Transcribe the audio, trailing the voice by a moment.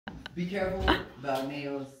Be careful about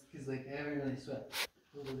nails, because like I haven't really swept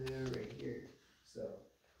over there, right here. So.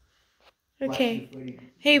 Okay.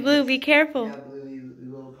 Hey, Blue, be careful. Yeah, Blue, you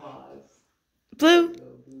little paws. Blue.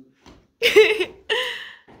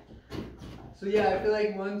 So yeah, I feel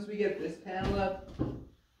like once we get this panel up,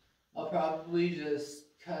 I'll probably just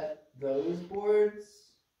cut those boards,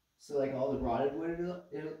 so like all the rotted wood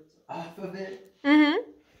off of it, and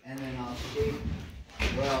then I'll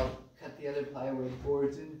cut the other plywood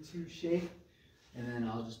boards into shape, and then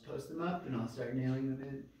I'll just post them up, and I'll start nailing them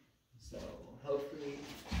in. So hopefully,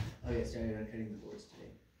 I'll get started on cutting the boards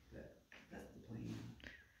today. That's the plan.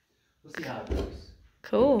 We'll see how it goes.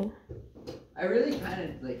 Cool. I really kind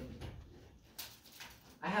of like.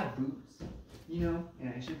 I have boots, you know,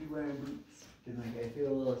 and I should be wearing boots. And like I feel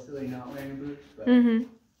a little silly not wearing boots, but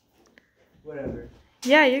whatever.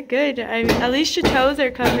 Yeah, you're good. I mean, at least your toes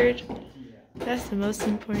are covered. Yeah. That's the most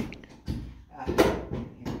important. It's hard to focus.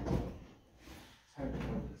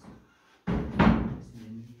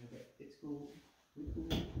 It's cool.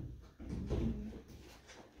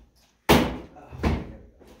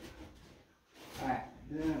 Alright,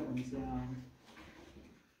 that one's down.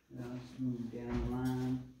 Now let's move down the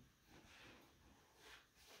line.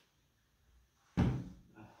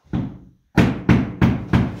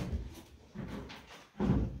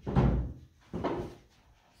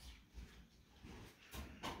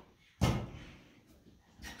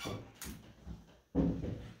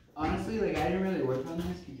 Honestly, like I didn't really work on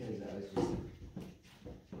this because I was just,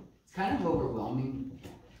 it's kind of overwhelming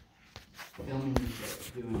filming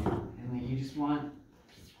like, doing it. And like you just want,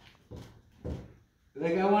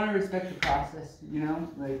 like I want to respect the process, you know?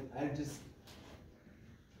 Like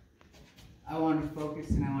I want to focus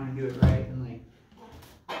and I want to do it right, and like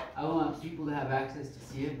I want people to have access to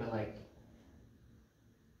see it, but like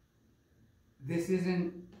this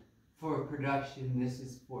isn't for production, this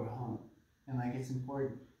is for home. And like it's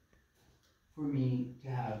important for me to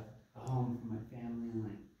have a home for my family, and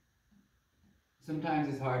like sometimes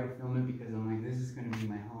it's hard to film it because I'm like, this is gonna be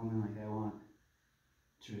my home, and like I want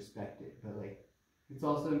to respect it, but like it's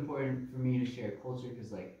also important for me to share culture,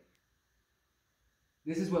 because like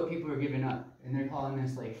this is what people are giving up, and they're calling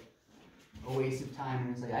this like a waste of time. And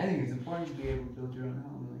it's like, I think it's important to be able to build your own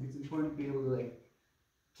home. Like it's important to be able to like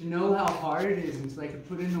to know how hard it is, and to like to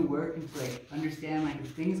put in the work, and to like understand like if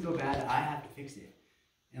things go bad, I have to fix it.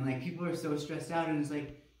 And like people are so stressed out, and it's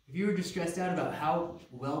like if you were just stressed out about how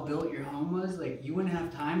well built your home was, like you wouldn't have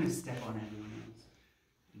time to step on everyone else.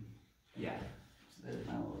 Yeah, so that's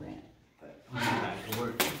my little rant. But I'm going back to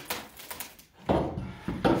work.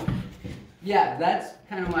 Yeah, that's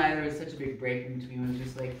kind of why there was such a big break in between. It was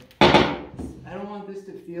just like, I don't want this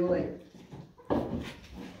to feel like, I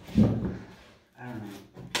don't know,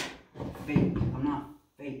 fake. I'm not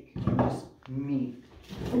fake. I'm just me.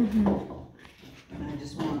 And I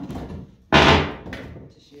just want to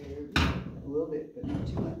share a little bit, but not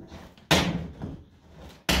too much.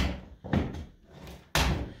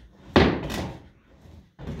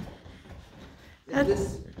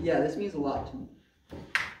 This means a lot to me.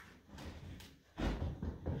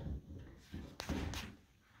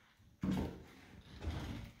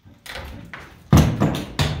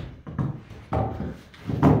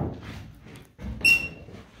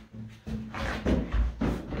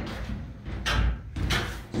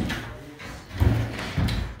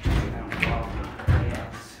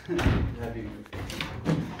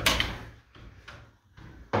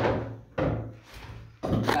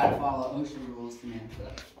 Gotta follow OSHA rules to man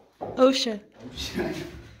stuff. OSHA. OSHA.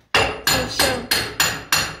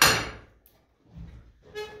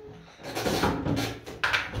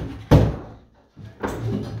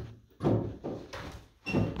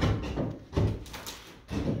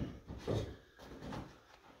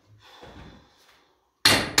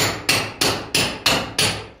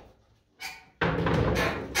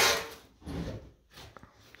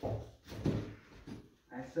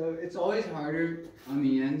 So it's always harder on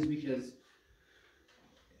the ends because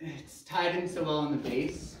it's tied in so well on the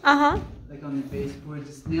base. Like on the baseboards,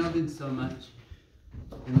 it's nailed in so much.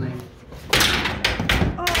 And like,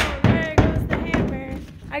 oh, there goes the hammer.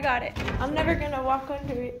 I got it. I'm never gonna walk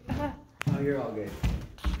under it. Oh, you're all good.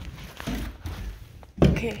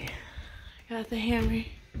 Okay, I got the hammer.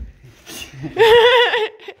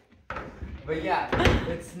 But yeah,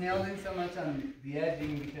 it's nailed in so much on the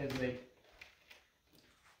edging because like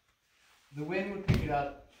the wind would pick it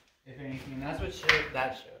up if anything. And that's what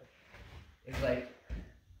that showed. It's like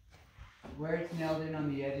where it's nailed in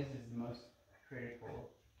on the edges is the most critical,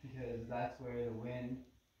 because that's where the wind,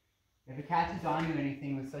 if it catches onto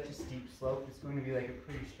anything with such a steep slope, it's going to be like a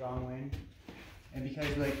pretty strong wind. And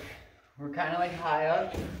because like we're kind of like high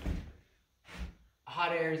up,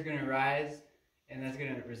 hot air is gonna rise, and that's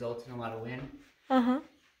gonna result in a lot of wind.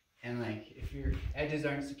 And like, if your edges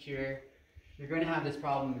aren't secure, you're gonna have this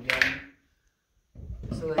problem again.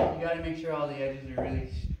 So like, you gotta make sure all the edges are really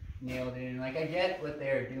nailed in. Like, I get what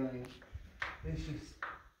they're doing. It's just,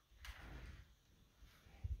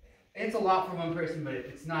 it's a lot for one person, but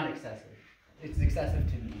it's not excessive. It's excessive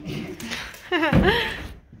to me.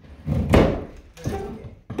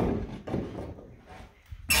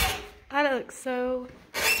 That looks so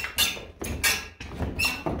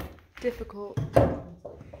difficult.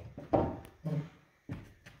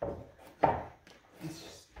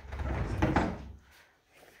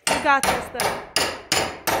 You got this though.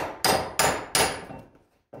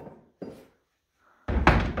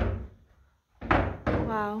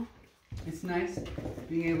 Wow. It's nice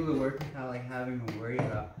being able to work without like having to worry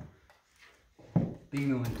about being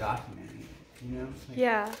the one documenting it, you know? Like,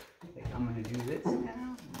 yeah. Like, I'm gonna do this now.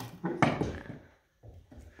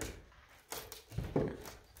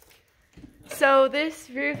 So this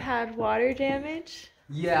roof had water damage?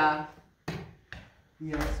 Yeah.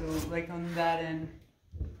 Yeah, so like on that end,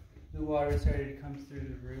 the water started to come through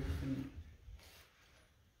the roof, and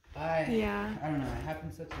I don't know, it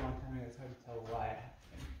happened such a long time ago, it's hard to tell why it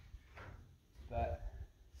happened. But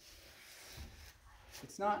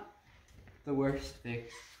it's not the worst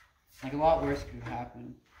fix. Like, a lot worse could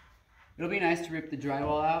happen. It'll be nice to rip the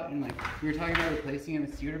drywall out, and like, we were talking about replacing it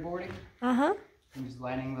with cedar boarding. And just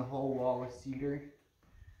lining the whole wall with cedar.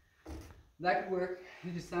 That could work.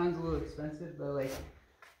 It just sounds a little expensive, but like,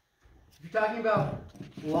 if you're talking about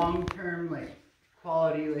long-term like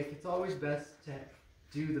quality, like, it's always best to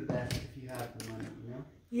do the best if you have the money, you know?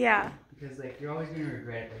 Yeah. Because like, you're always gonna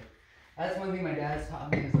regret it. Like, that's one thing my dad's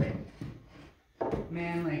taught me is like,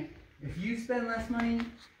 man, like, if you spend less money,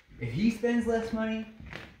 if he spends less money,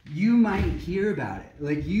 you might hear about it.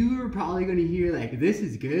 Like, you are probably going to hear like, this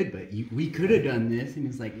is good, but we could have done this. And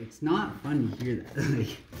it's like, it's not fun to hear that.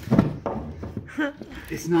 Like,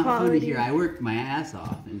 it's not fun to hear. I worked my ass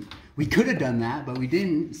off, and we could have done that, but we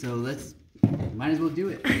didn't. So might as well do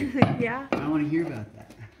it. Yeah. I don't want to hear about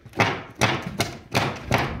that.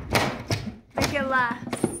 Make it last.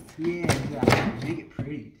 Yeah, exactly. Make it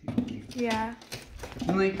pretty too. Yeah.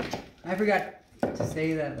 And like, I forgot to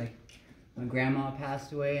say that like, my grandma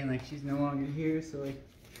passed away, and like, she's no longer here, so like,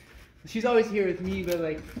 she's always here with me, but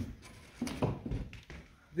like,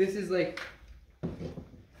 this is like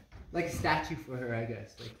a statue for her, I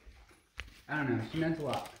guess. Like, I don't know, she meant a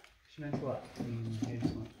lot. She meant a lot to me, and I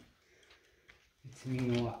just want it to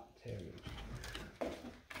mean a lot to everyone.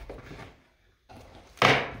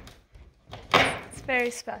 It's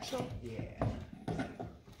very special. Yeah.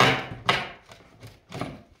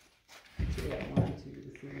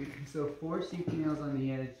 So 4 sink nails on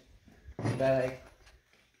the edge, by like,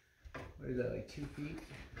 what is that, like 2 feet?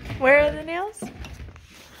 Where are the nails?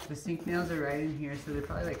 The sink nails are right in here, so they're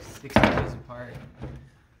probably like 6 inches apart.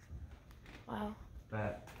 Wow.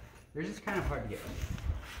 But they're just kind of hard to get with.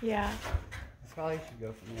 Yeah. I probably should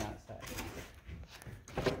go from the outside.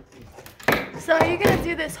 So are you gonna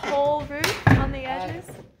do this whole roof on the edges?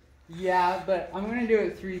 Yeah, but I'm gonna do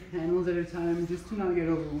it 3 panels at a time, just to not get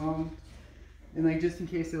overwhelmed. And like, just in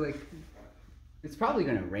case it like, it's probably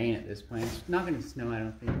gonna rain at this point. It's not gonna snow, I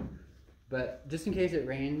don't think. But just in case it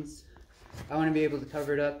rains, I want to be able to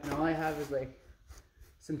cover it up. And all I have is like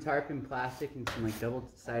some tarpon plastic and some like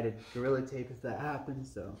double-sided Gorilla Tape if that happens.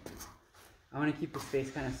 So I want to keep the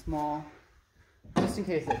space kind of small, just in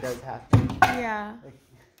case that does happen. Yeah. Like,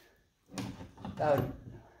 that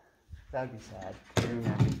would be sad. Ruin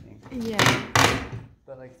everything. Yeah.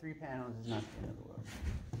 But like 3 panels is not the end of the world.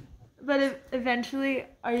 But eventually,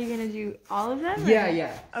 are you gonna do all of them? Yeah,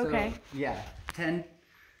 yeah. Okay. So, yeah, 10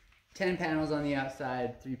 panels on the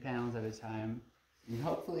outside, 3 panels at a time. And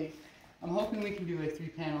hopefully, I'm hoping we can do like 3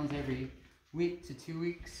 panels every week to 2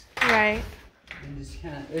 weeks. Right. And just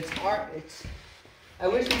kind of, it's hard. I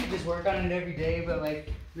wish we could just work on it every day, but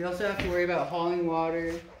like, we also have to worry about hauling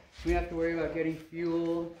water. We have to worry about getting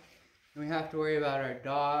fuel. And we have to worry about our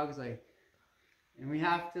dogs, like, and we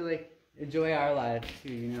have to like enjoy our lives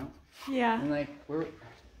too, you know? Yeah. And like,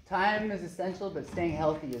 time is essential, but staying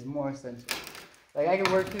healthy is more essential. Like, I can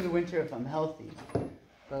work through the winter if I'm healthy,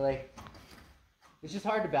 but like, it's just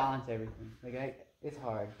hard to balance everything. Like, it's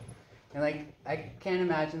hard. And like, I can't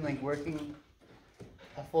imagine like working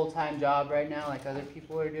a full-time job right now like other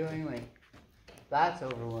people are doing. Like, that's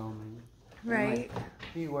overwhelming. Right. And,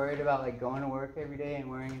 like, be worried about like going to work every day and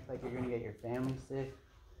worrying if like you're gonna get your family sick.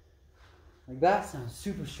 Like, that sounds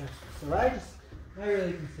super stressful. So I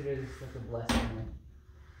really consider this like a blessing. Like,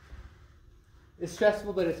 it's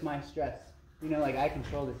stressful, but it's my stress. You know, like, I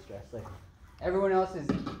control this stress. Like, everyone else is,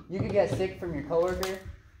 you could get sick from your coworker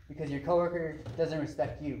because your coworker doesn't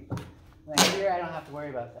respect you. Like here, I don't have to worry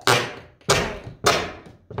about that.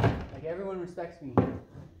 Like everyone respects me,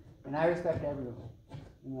 and I respect everyone.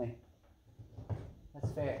 And like,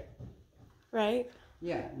 that's fair. Right?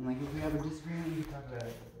 Yeah, and like if we have a disagreement, we can talk about it.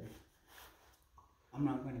 Like, I'm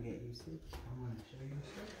not going to get you sick. I'm going to show you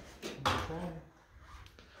sick. I'm going to try.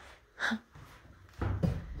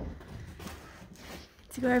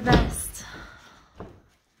 Do our best.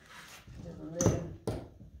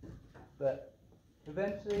 But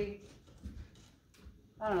eventually,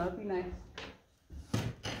 I don't know, it'd be nice to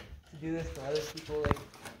do this for other people, like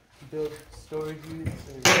to build storage units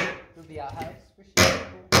or build the outhouse for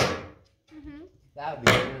people. That would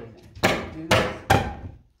be really nice. Do this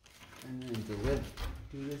and then deliver.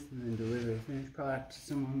 Do this and then deliver the finished product to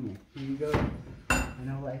someone. Like, here you go. I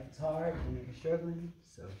know life is hard and you're struggling,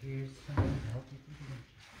 so here's something to help you through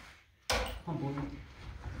the humble.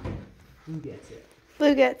 Blue gets it.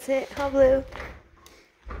 Blue gets it, huh, Blue?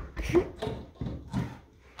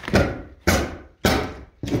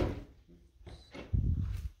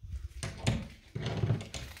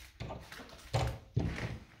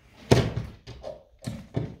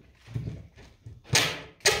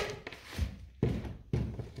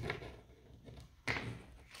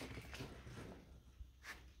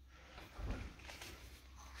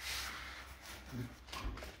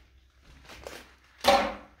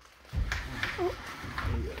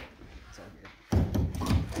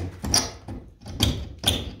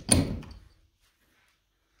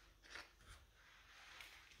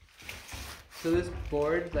 So this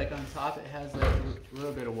board, like on top, it has like a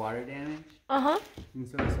little bit of water damage. Uh-huh. And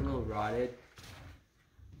so it's a little rotted.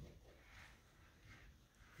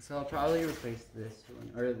 So I'll probably replace this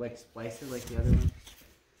one, or like splice it like the other one.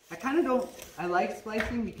 I kind of don't, I like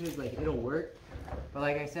splicing because like it'll work. But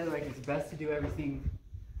like I said, like it's best to do everything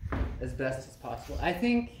as best as possible. I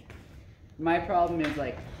think my problem is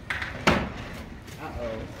like,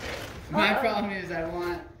 my problem is I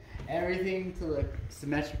want everything to look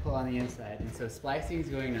symmetrical on the inside, and so splicing is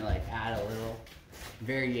going to like add a little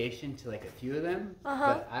variation to like a few of them.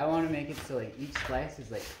 But I want to make it so like each slice is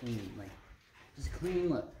like clean, like just clean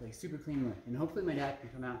look, like super clean look. And hopefully my dad can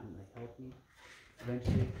come out and like help me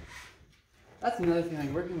eventually. That's another thing,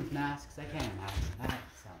 like working with masks, I can't imagine. That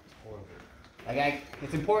sounds horrible. Like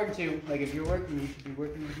it's important to, like if you're working, you should be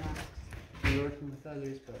working with masks. If you're working with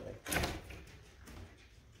others, but like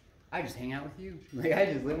I just hang out with you. Like I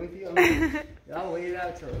just live with you. I'll wait it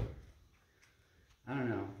out till, I don't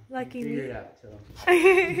know. Lucky figure me. it out till.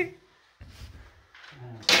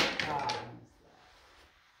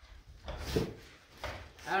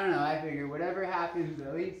 I don't know, I figure whatever happens,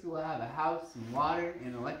 at least we'll have a house and water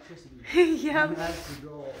and electricity. Yep. That's the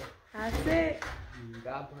goal. That's it. And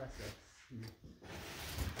God bless us.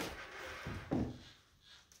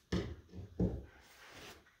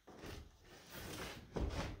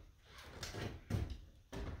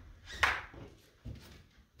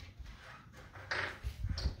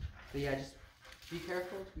 So yeah, just be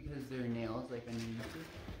careful because there are nails like underneath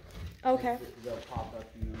it. Okay. They'll pop up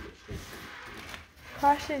and you'll get straight through.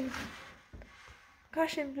 Caution.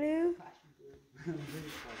 Caution, Blue.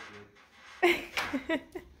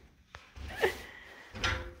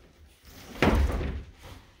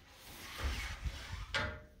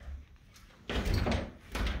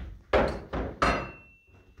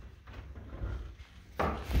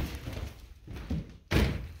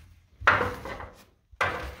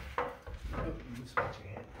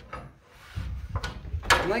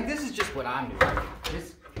 Like this is just what I'm doing.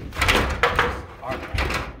 This our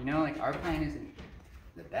plan. You know, like our plan isn't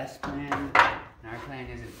the best plan, and our plan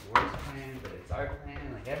isn't the worst plan, but it's our plan.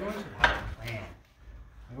 Like everyone should have a plan.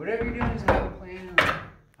 Like, whatever you're doing, just have a plan. Like,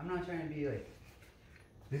 I'm not trying to be like,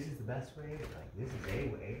 this is the best way. Like this is a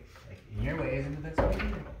way. Like and your way isn't the best way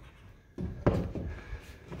either. I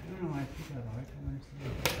don't know why people have a hard time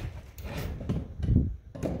understanding.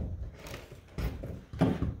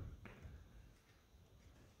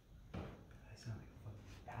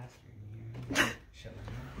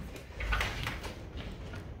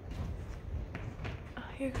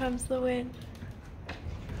 Here comes the wind.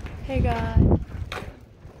 Hey, God.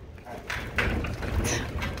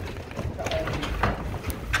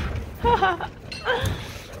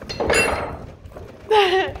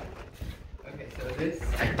 Okay, so this is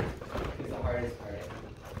the hardest part.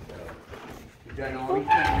 So we've done all we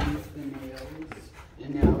can with the nails,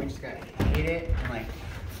 and now we just gotta hit it. And like,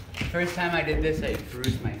 the first time I did this, I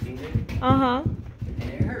bruised my finger. Uh-huh. And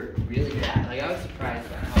it hurt really bad. Like, I was surprised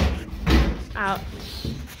by how it hurt. Ouch.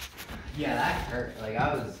 Yeah, that hurt. Like,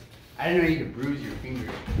 I didn't know you could bruise your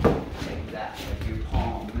finger like that.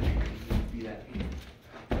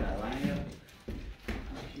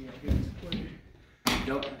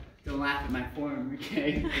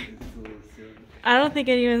 okay? It's a little silly. I don't think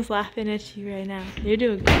anyone's laughing at you right now. You're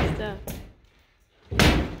doing good stuff.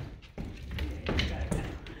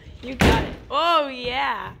 You got it. Oh,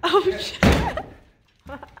 yeah. Oh, shit.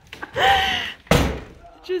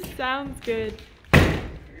 It just sounds good.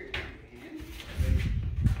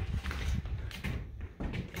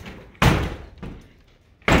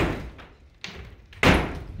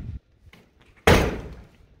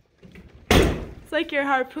 It's like you're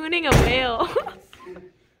harpooning a whale.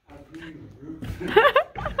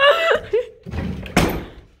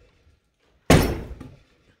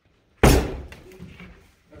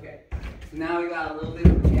 Okay, so now we got a little bit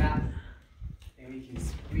of a gap, and we can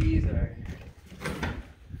squeeze our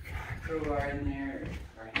crowbar in there,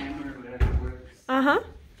 or our hammer, whatever works.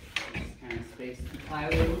 Just kind of space the ply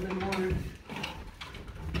a little bit more.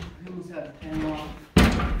 We almost have the panel off.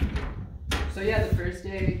 So yeah, the first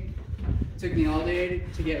day took me all day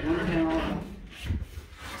to get one panel off.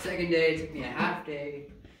 Second day took me a half day.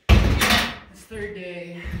 This third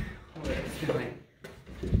day, it's been like,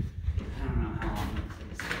 I don't know how long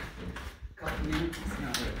this is. A couple minutes, it's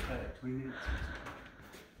not really cut at 20 minutes.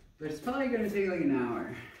 But it's probably going to take like an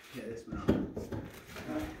hour to get this one off.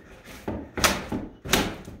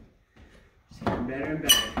 It's getting better and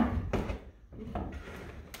better.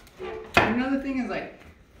 And another thing is like,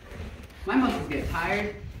 my muscles get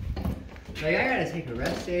tired. Like I gotta take a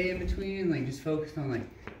rest day in between, like just focus on like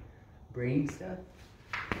brain stuff.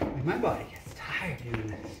 Like my body gets tired doing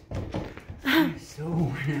this. I'm so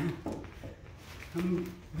worn out.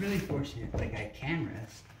 I'm really fortunate, like I can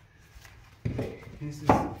rest. This is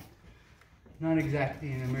not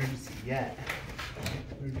exactly an emergency yet.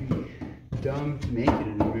 It would be dumb to make it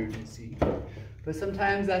an emergency. But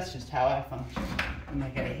sometimes that's just how I function. I'm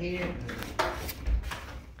like, I hate it, but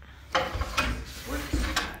it works.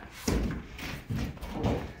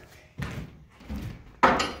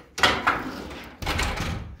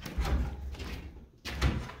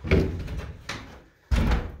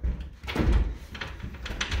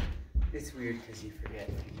 It's weird because you forget.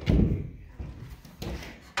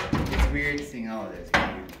 It's weird seeing all of this.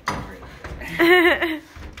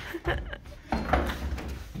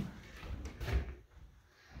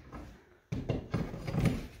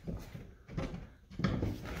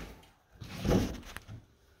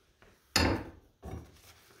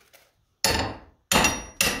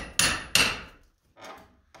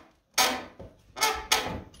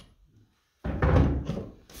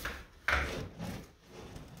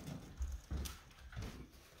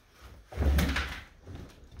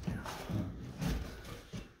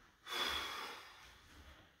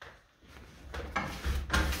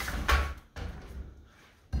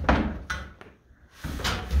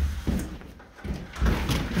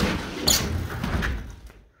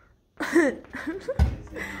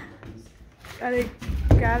 Gotta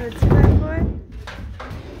grab it to that board.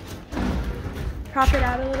 Prop it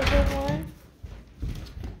out a little bit more.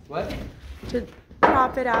 What? To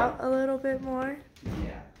prop it out a little bit more.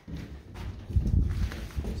 Yeah.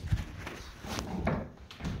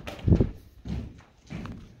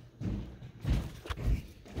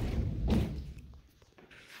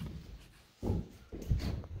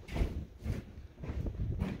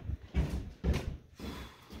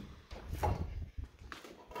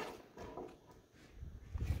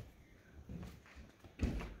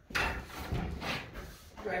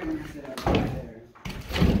 Right when I sit up right there.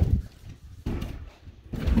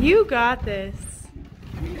 You got this.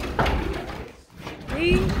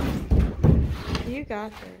 You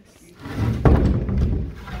got this.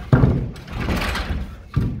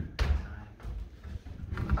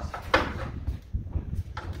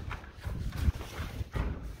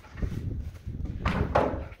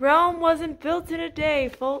 Rome wasn't built in a day,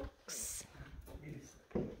 folks.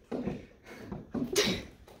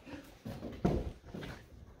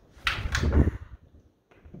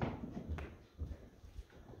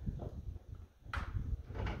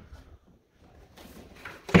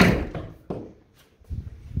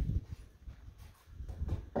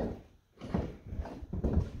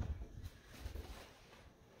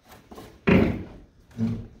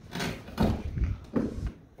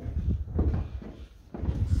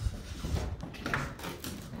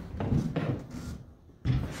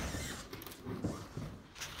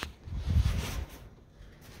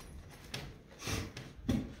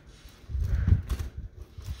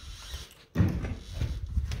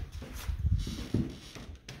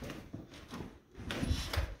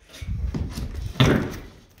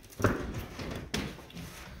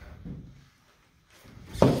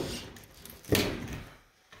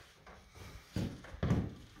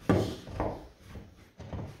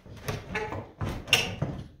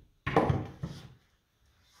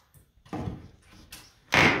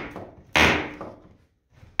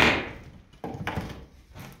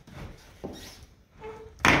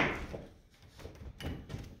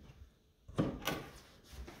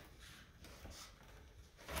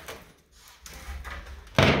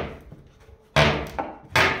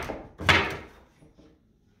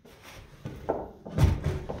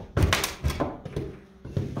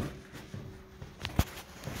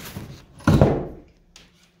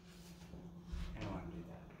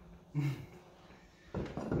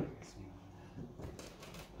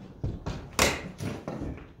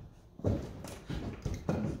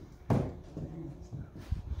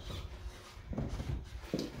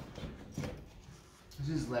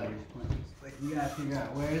 leverage points. Like we gotta figure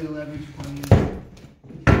out where the leverage point is.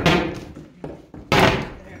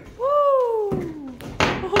 Woo!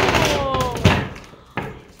 Oh.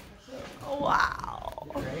 Wow.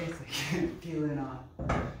 Right? It's like peeling off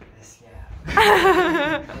this,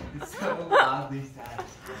 yeah. It's so oddly satisfying.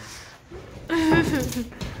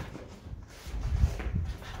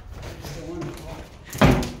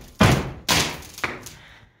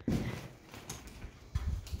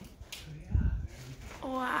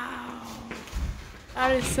 Wow.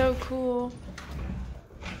 That is so cool.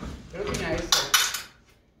 It would be nice,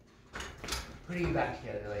 like, putting it back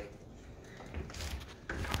together, like,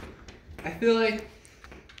 I feel like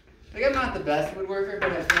I'm not the best woodworker,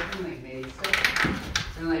 but I've definitely like made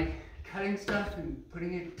stuff, and like cutting stuff and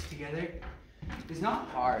putting it together is not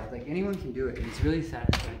hard. Like anyone can do it, and it's really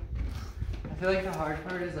satisfying. I feel like the hard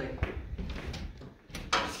part is like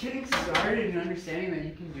just getting started and understanding that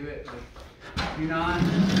you can do it. Like you're not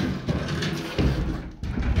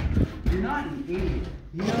an idiot.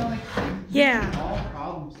 You know, like Yeah. we can all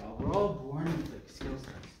problem solve. We're all born with like skill sets.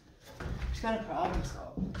 You just gotta problem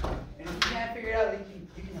solve. And if you can't figure it out, then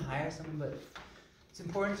you can hire someone, but it's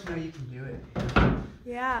important to know you can do it.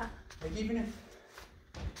 Yeah. Like even if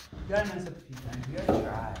you gotta mess up a few times, you gotta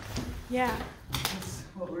try. Yeah. That's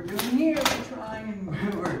what we're doing here. We're trying and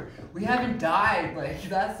we haven't died. Like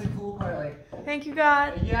that's the cool part. Like Thank you,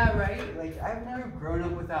 God. yeah, right? Like I've never grown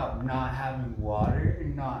up without not having water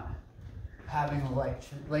and not having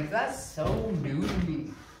electricity. Like that's so new to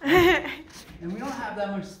me. And we don't have that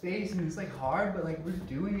much space and it's like hard, but like we're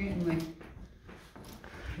doing it, and like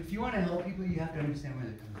if you want to help people, you have to understand where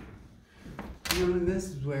they're coming from. You know, and this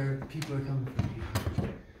is where people are coming from.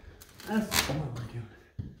 That's what we're doing.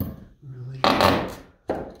 Really.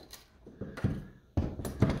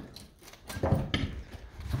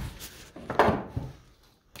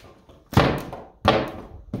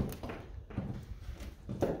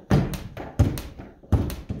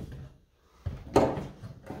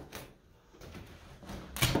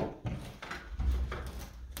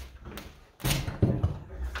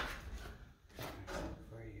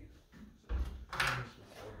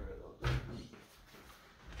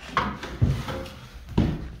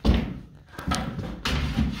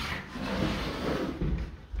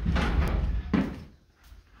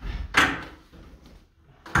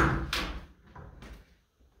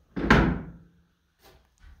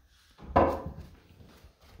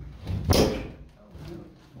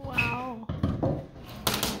 Wow.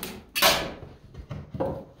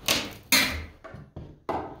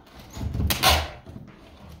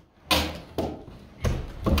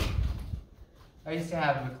 I used to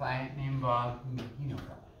have a client named Bob, you know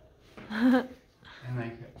Bob. And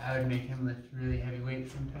like I would make him lift really heavy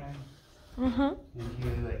weights sometimes. And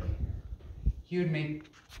he would make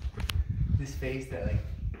this face that like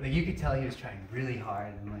you could tell he was trying really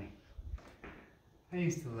hard, and like I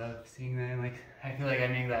used to love seeing that, and like I feel like I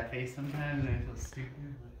make that face sometimes and I feel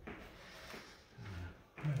stupid, but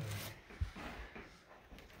whatever.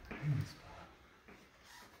 I miss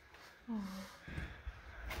Bob.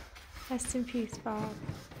 Rest in peace, Bob.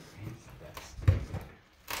 He's the best.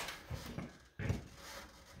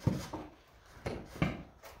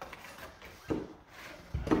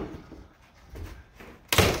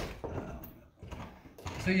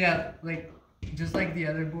 So yeah, like just like the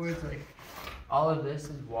other boards, like all of this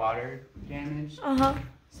is water damage.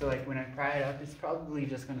 So like when I pry it up, it's probably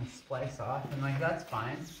just gonna splice off, and like that's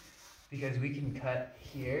fine because we can cut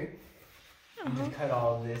here and just cut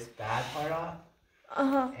all of this bad part off.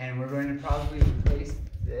 And we're going to probably replace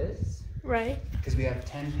this. Right. Because we have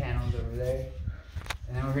 10 panels over there.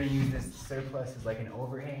 And then we're going to use this surplus as like an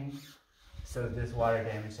overhang so that this water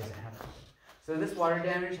damage doesn't happen. So this water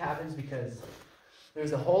damage happens because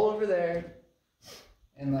there's a hole over there,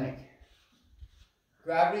 and like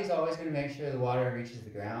gravity's always going to make sure the water reaches the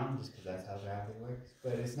ground just because that's how gravity works.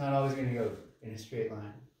 But it's not always going to go in a straight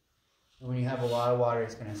line. And when you have a lot of water,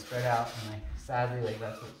 it's going to spread out, and like sadly, like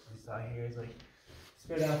that's what we saw here is like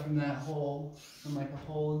spread out from that hole, from like a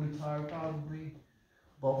hole in the tar probably,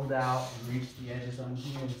 bubbled out and reached the edges on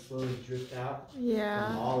here and slowly dripped out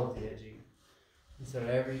from all of the edging. And so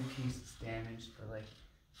every piece is damaged, but like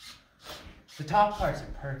the top parts are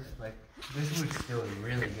perfect. Like this wood's still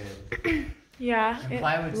really good. Yeah, and it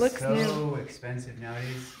plywood's looks so new. expensive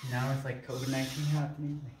nowadays. Now with like COVID-19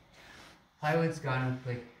 happening, like plywood's gone up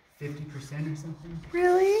like 50% or something.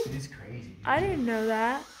 Really? It is crazy. I didn't know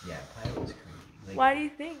that. Yeah, plywood's crazy. Like, why do you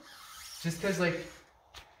think? Just because like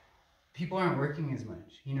people aren't working as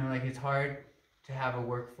much, you know, like it's hard to have a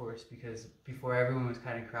workforce because before everyone was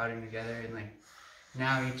kind of crowding together, and like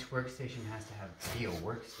now each workstation has to be a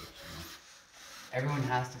workstation. everyone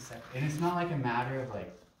has to set, and it's not like a matter of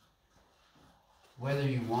like whether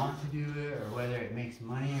you want to do it or whether it makes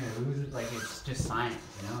money or loses. Like it's just science,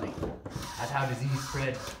 you know. Like that's how disease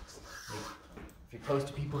spreads. Like if you're close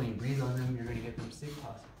to people and you breathe on them, you're gonna get them sick,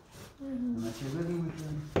 possibly, unless you're living with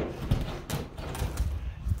them.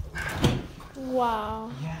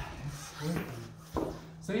 Wow. Yeah, it's working.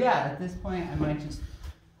 So yeah, at this point, I might just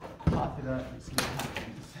pop it up and see what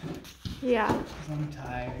happens. Yeah. Because I'm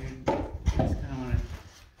tired. I just kind of want to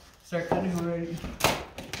start cutting already.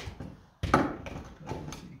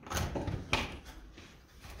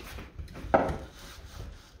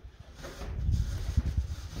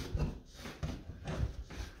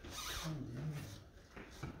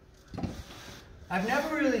 I've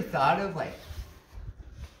never really thought of like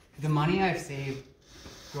the money I've saved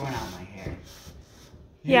growing out my hair.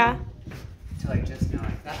 Yeah. To like just know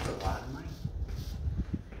like that's a lot of money.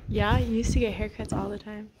 Yeah, you used to get haircuts all the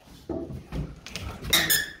time.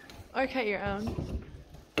 Or cut your own.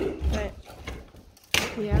 But,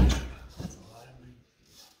 yeah. That's a lot of money.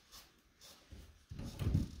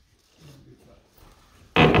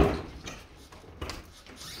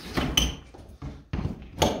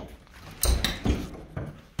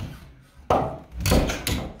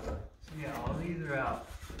 So yeah, all these are out.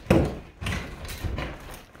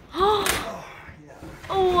 Oh, yeah.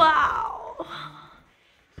 Wow.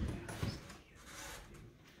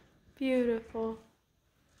 Beautiful.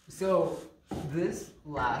 So this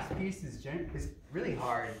last piece is really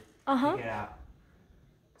hard to get out.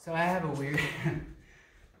 So I have a weird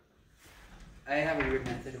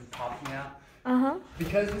method of popping it out.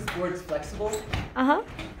 Because this board's flexible.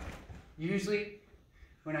 Usually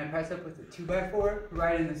when I press up with a 2x4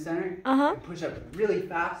 right in the center and push up really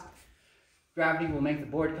fast, gravity will make the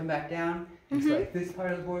board come back down. And so like this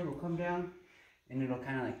part of the board will come down and it'll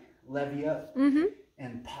kind of like levy up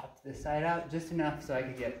and pop this side out just enough so I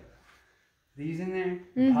could get these in there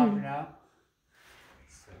and pop it out.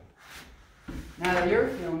 So now that you're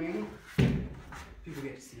filming, people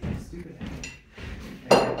get to see how stupid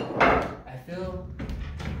I am. I feel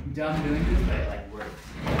dumb doing this, but it like works.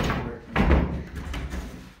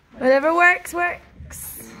 Whatever works,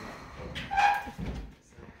 works.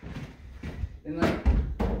 And like,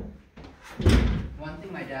 one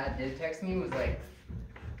thing my dad did text me was like,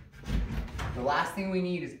 the last thing we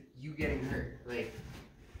need is you getting hurt. Like,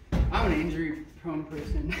 I'm an injury-prone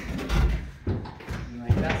person. And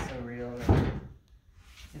like, that's so real. Like,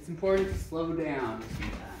 it's important to slow down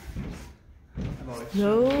sometimes.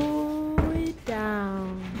 Slow it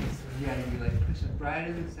down. So yeah, you like push up right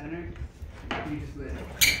in the center. You just let it.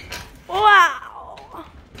 Wow.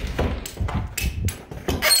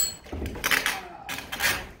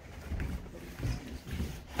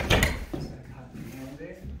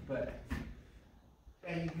 But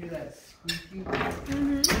yeah, you hear that squeaking?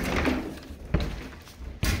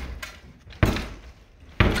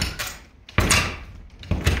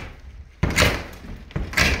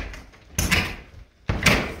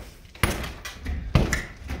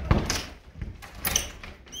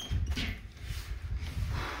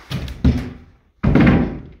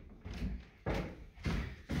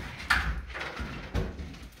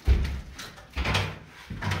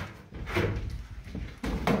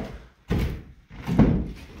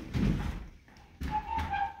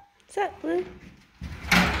 What's up, Blue?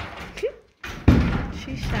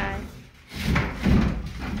 She's shy.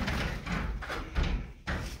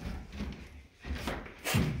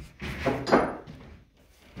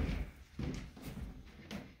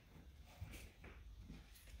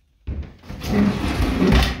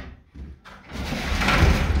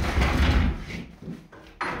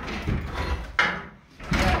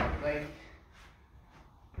 Yeah, like,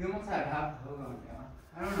 we almost have half the Hogan now.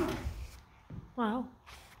 I don't know. Wow.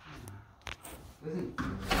 Listen,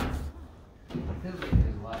 it feels like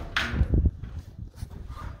there's a lot to do.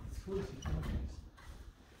 It's cool to see progress.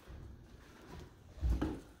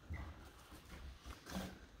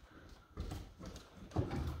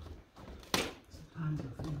 Sometimes the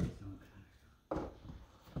fingers don't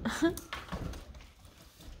matter.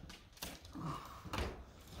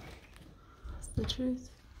 That's the truth.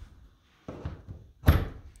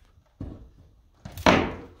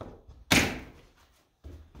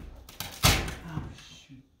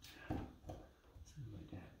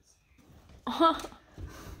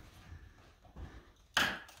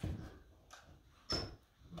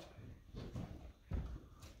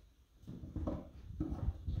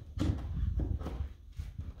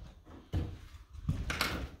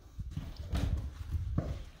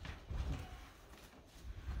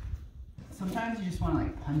 Sometimes you just want to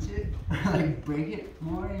like punch it or like break it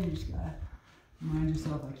more, and you just gotta Remind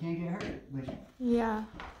yourself, I can't get hurt. Like, yeah.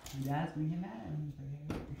 my dad's gonna get mad at me if I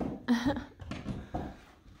get hurt.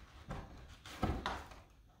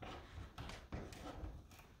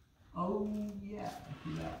 Oh, yeah, I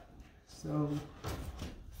forgot. So,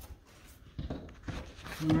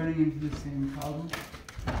 we're running into the same problem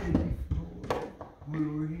before we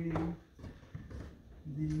were hitting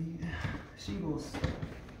the shingles.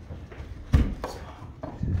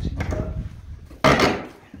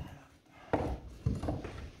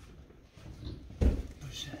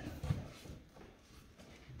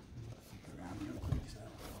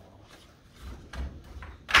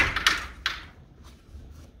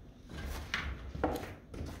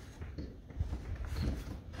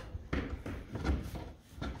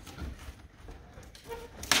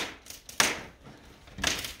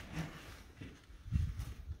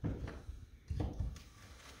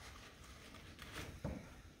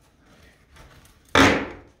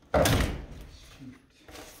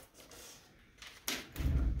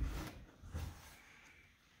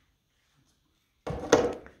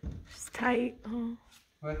 It's tight. Oh.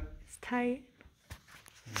 What? It's tight.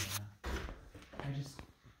 Yeah.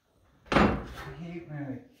 I hate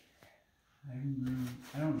when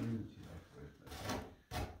I don't really too like it,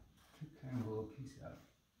 but I took kind of a little piece out.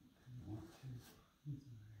 I want to.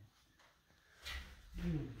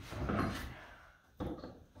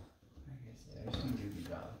 Like I said, I just want to do a good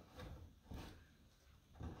job.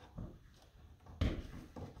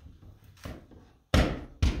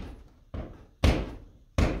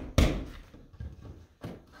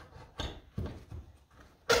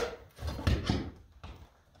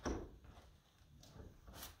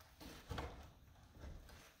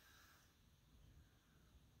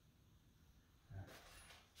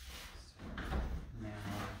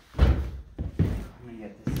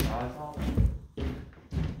 Get this off.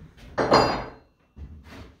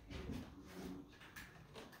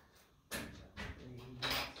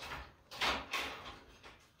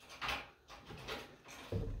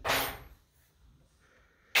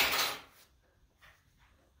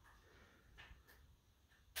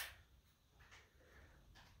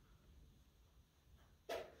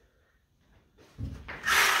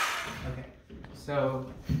 Okay, so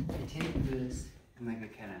I take this and like a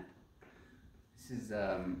kind of. This is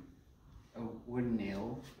a wooden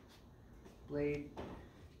nail blade,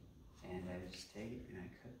 and I just take it and I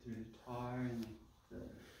cut through the tar and like the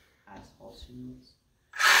asphalt shingles,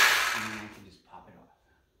 and then I can just pop it off.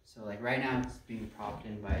 So like right now it's being propped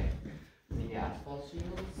in by the asphalt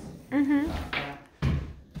shingles. Mm-hmm.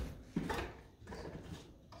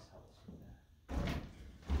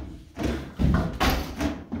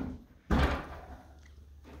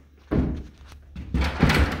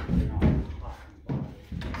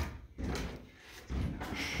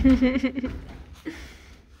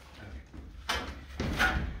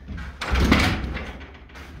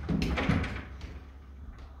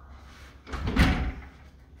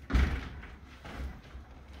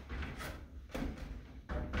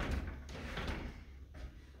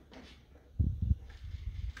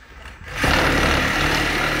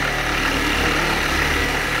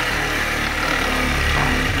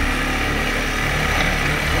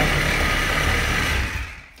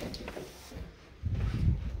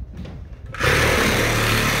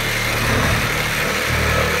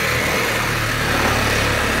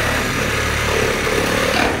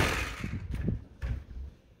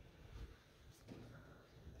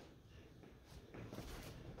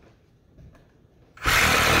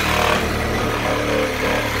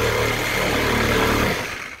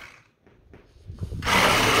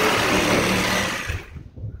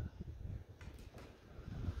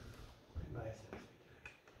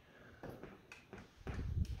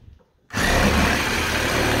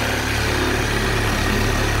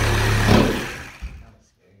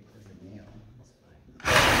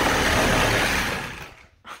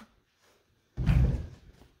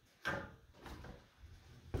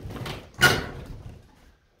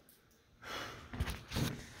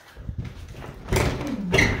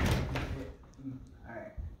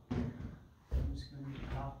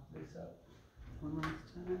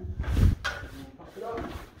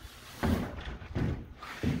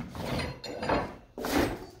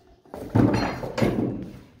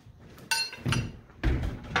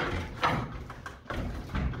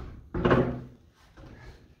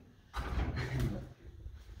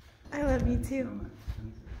 I love you too.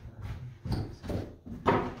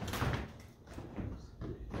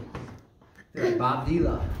 Bob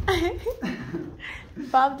Dila.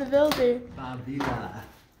 Bob the Builder. Bob Dila.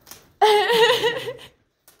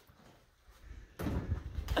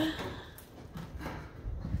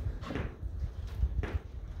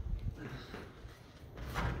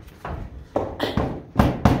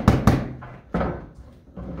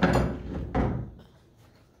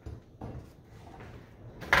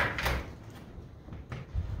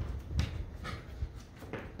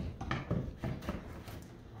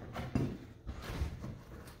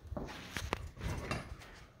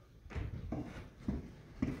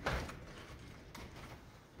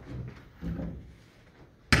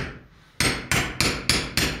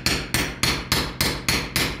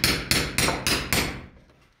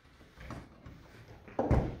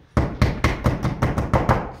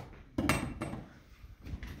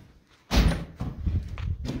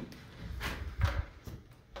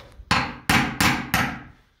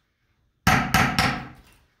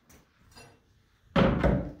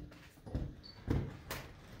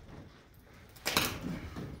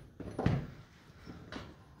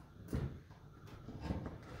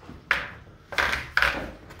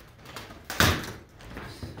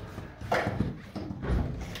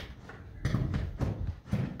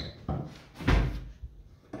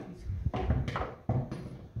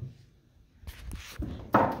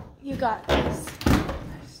 You got this. I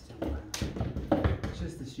just don't want to. It's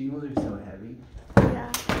just the shingles are so heavy.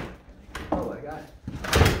 Yeah. Oh, I got it.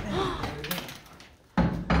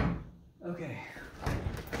 Okay.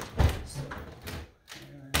 So,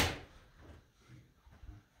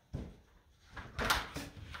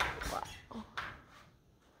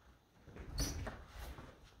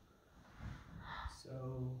 so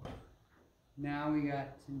now we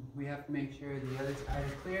have to make sure the other side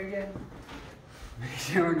is clear again. Make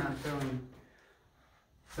sure we're not throwing.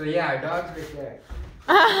 So yeah, our dog's right there.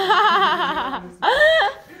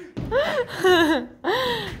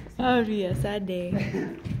 That would be a sad day.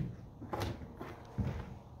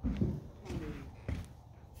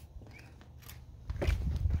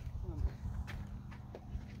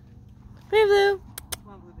 Hey, Blue. Come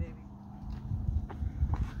on, Blue baby.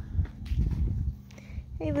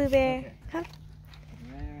 Hey, Blue Bear. Okay. Come.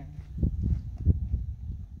 There.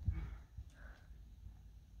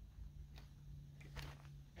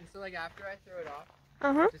 And so like after I throw it off,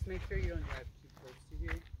 just make sure you don't drive too close to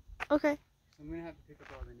here. Okay. So I'm gonna have to pick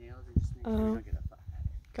up all the nails and just make sure you don't get a flat head.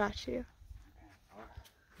 Got you. Okay.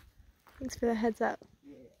 Thanks for the heads up.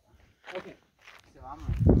 Yeah. Okay. So I'm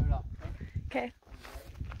gonna throw it off. Okay.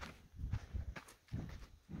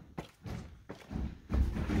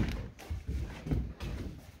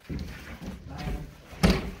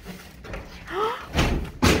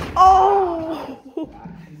 Oh!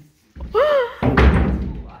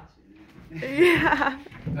 Yeah.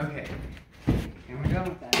 Okay. And we're done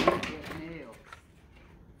with that.